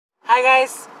Hi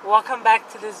guys, welcome back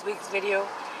to this week's video.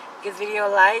 Give this video a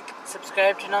like,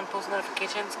 subscribe, turn on post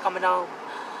notifications, comment down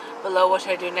below what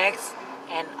should I do next,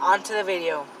 and on to the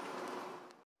video.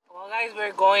 Well guys,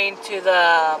 we're going to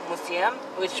the museum.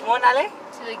 Which one, Ale?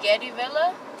 To the Getty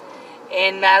Villa?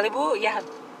 In Malibu? Yeah.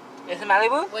 Is it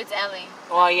Malibu? Well, it's LA.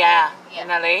 Oh yeah, in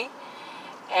LA.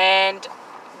 And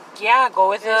yeah, go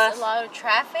with us. There's a lot of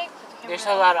traffic. There's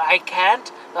a lot of, I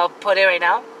can't. I'll put it right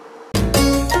now.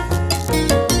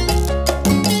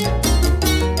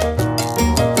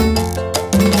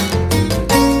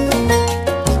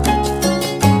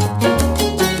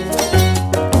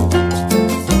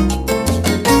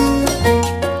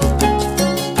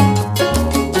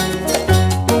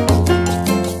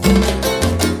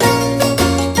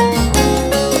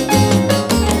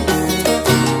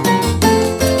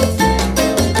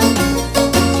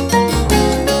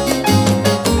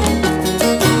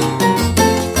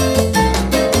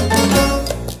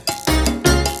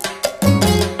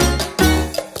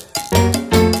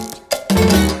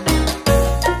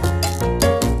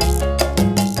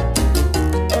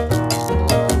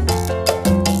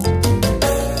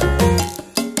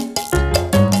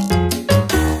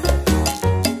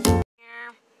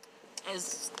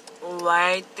 Is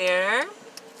right there,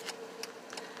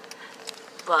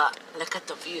 but look at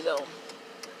the view though.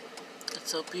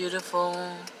 It's so beautiful.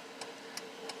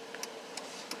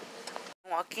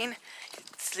 Walking,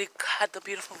 look at the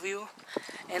beautiful view,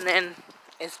 and then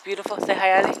it's beautiful. Say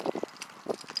hi, Ali.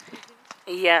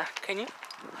 Yeah, can you?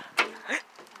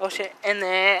 Oh shit! And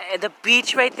then the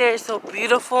beach right there is so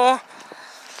beautiful.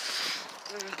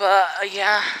 But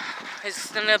yeah,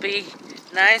 it's gonna be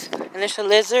nice. And there's a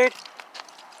lizard.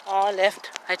 Oh,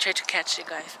 left. I tried to catch you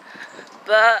guys,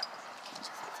 but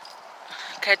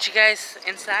catch you guys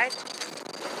inside.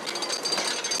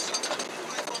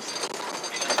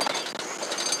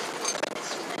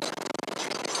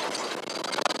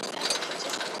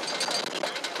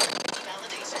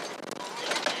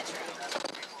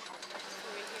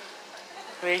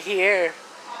 We're here,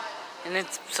 and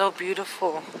it's so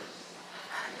beautiful.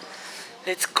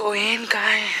 Let's go in,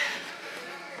 guys.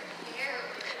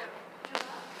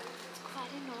 I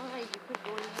didn't know like you could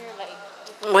go in here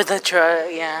like With a truck,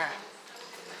 yeah.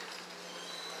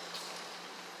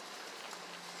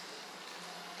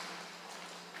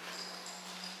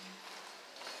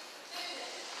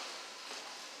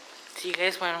 See you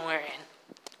guys when we're in.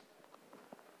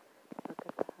 Look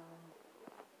at the house.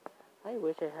 I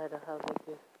wish I had a house like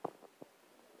this.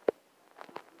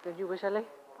 Don't you wish, Ale?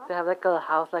 To have like a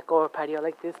house like or a patio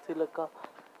like this to look up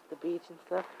the beach and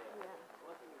stuff.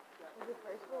 yeah. The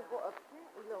first we'll go up here,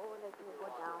 we'll go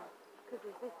down. Because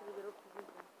there's like three little pieces.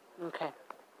 Okay.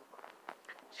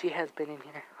 She has been in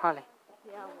here, Holly.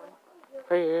 Yeah, one.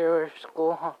 For your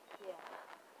school, huh?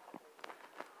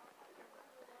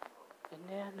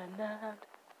 Yeah.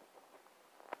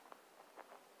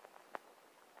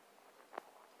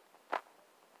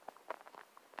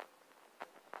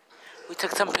 We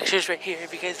took some pictures right here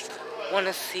if you guys want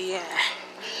to see it.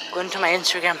 Go into my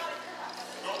Instagram.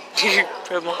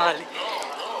 From Holly. And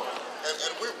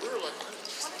we're like,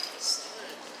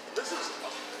 this is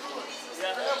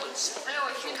family,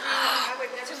 spiritual.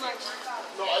 Too much.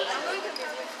 No,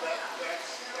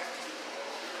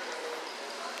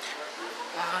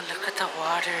 Oh, look at the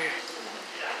water.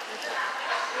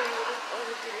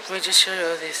 Let me just show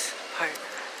you this part.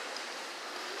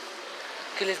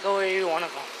 Okay, let's go where you want to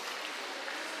go.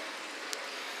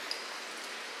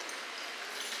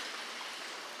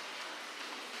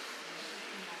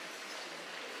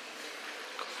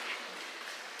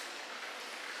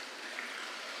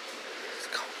 Let's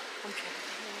go.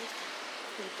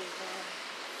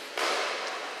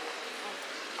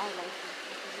 I like it.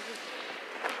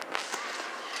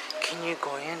 Can you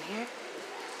go in here?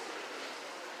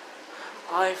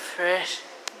 Oh, it's fresh.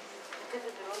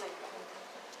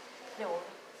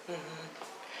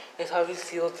 It's probably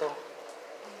sealed though.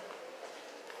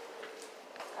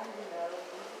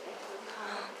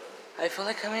 I feel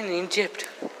like I'm in Egypt.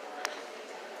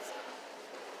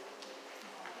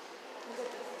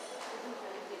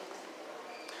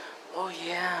 Oh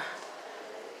yeah.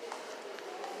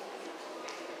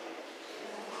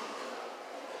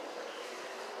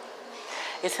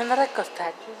 Isn't that like a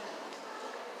statue?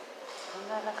 Isn't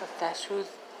that like a statue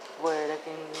where like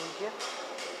in Egypt?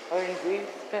 Or in Greece,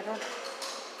 pero?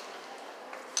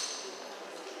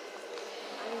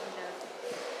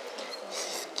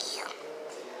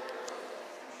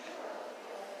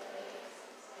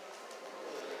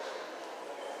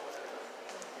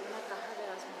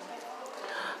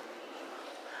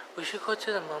 We should go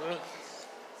to the mummy.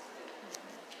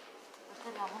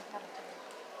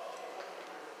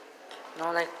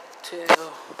 not like to, I don't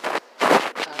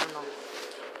know.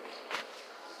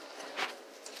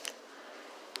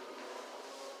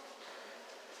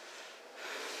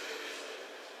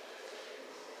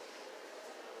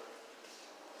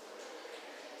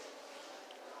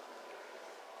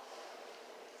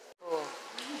 Oh,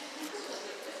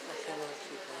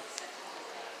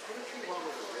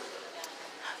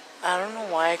 I don't know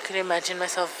why I could imagine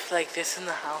myself like this in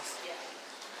the house.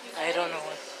 I don't know.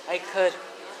 I could.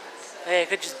 Like, I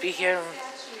could just be here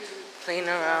playing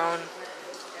around.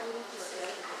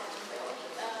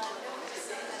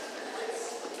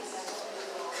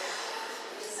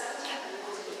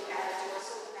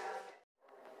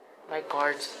 My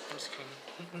guards. I'm just kidding.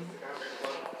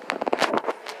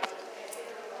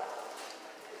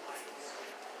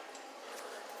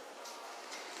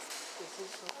 This is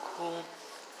so cool.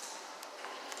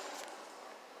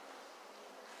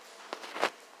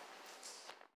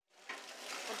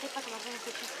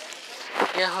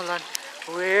 Yeah, hold on.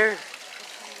 Where?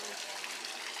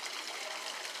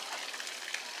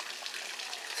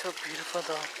 So beautiful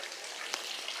though.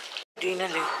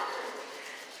 Finally,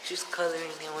 she's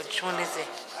coloring it. Which one is it?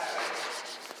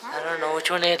 I don't know which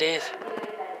one it is.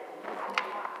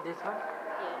 This one?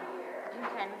 Yeah. You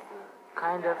kind of see.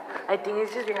 Kind of. I think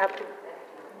it's just you have to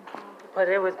put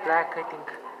it with black, I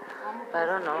think. But I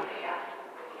don't know.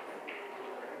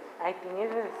 I think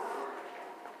it is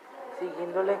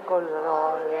siguiéndole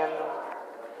coloreando.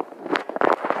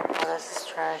 Oh, this is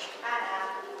trash.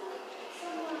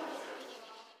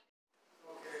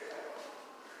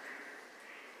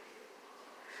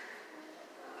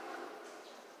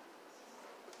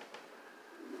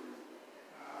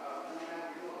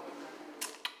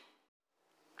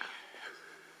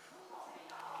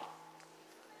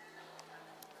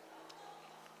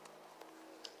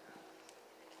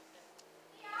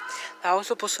 That was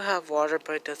supposed to have water,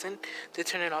 but it doesn't. They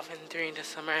turn it off during the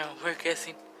summer, and we're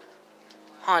guessing.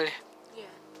 Holly. Yeah.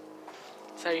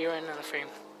 Sorry, you're in the frame.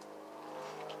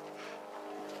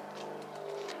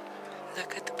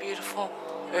 Look at the beautiful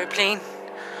airplane.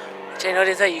 Which I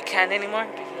noticed that you can't anymore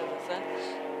because of the sun.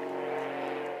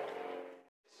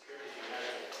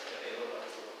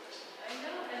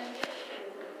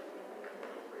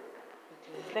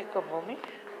 Is this like a moment?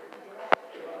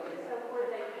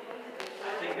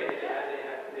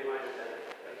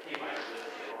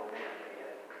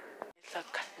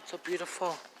 Look, it's so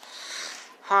beautiful.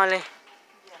 Holly.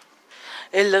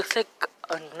 It looks like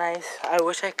a nice. I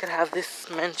wish I could have this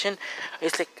mansion.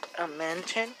 It's like a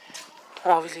mansion.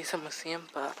 Obviously, it's a museum,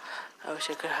 but I wish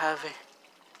I could have it.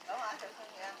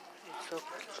 It's so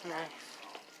nice.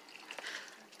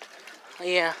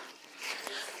 Yeah.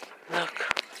 Look.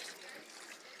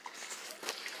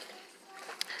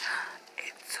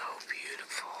 It's so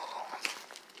beautiful.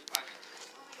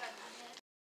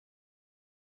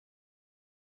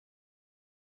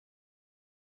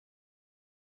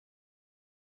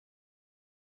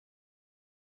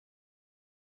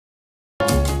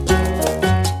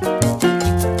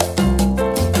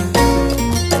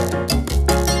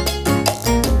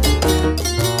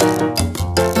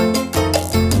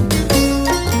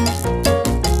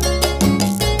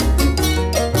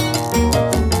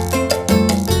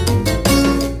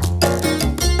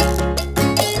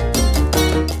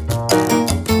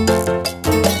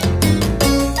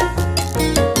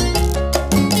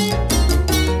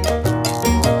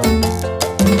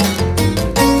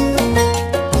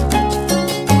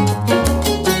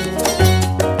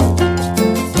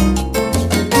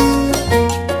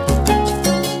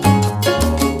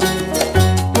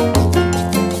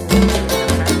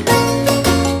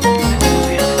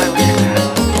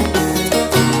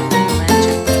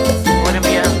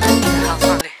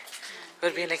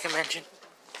 Would be like a mansion.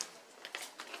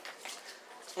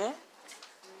 Yeah?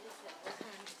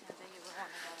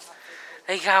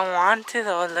 Like I want to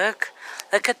though, look.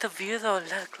 Look at the view though,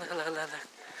 look. Look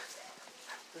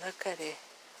at it.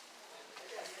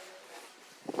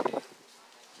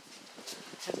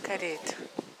 Look at it.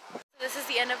 This is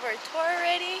the end of our tour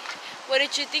already. What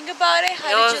did you think about it?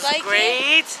 How did you like it? It was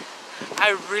great.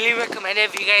 I really recommend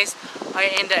it if you guys are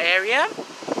in the area.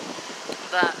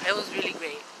 But it was really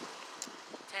great.